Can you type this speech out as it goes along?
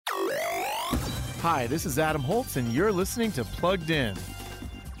Hi, this is Adam Holtz, and you're listening to Plugged In.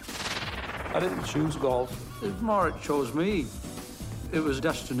 I didn't choose golf. It chose me. It was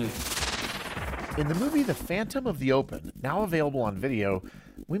destiny. In the movie The Phantom of the Open, now available on video,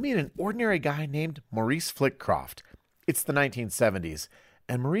 we meet an ordinary guy named Maurice Flitcroft. It's the 1970s,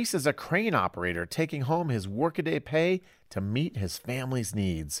 and Maurice is a crane operator taking home his workaday pay to meet his family's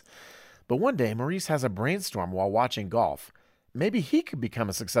needs. But one day, Maurice has a brainstorm while watching golf. Maybe he could become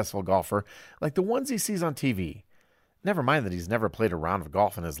a successful golfer like the ones he sees on TV. Never mind that he's never played a round of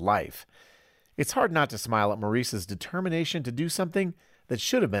golf in his life. It's hard not to smile at Maurice's determination to do something that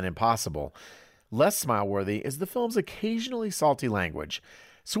should have been impossible. Less smile-worthy is the film's occasionally salty language.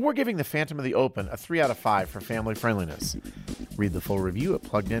 So we're giving The Phantom of the Open a 3 out of 5 for family friendliness. Read the full review at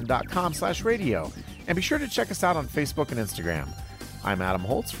pluggedin.com/radio. And be sure to check us out on Facebook and Instagram. I'm Adam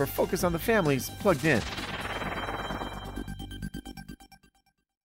Holtz for Focus on the Family's Plugged In.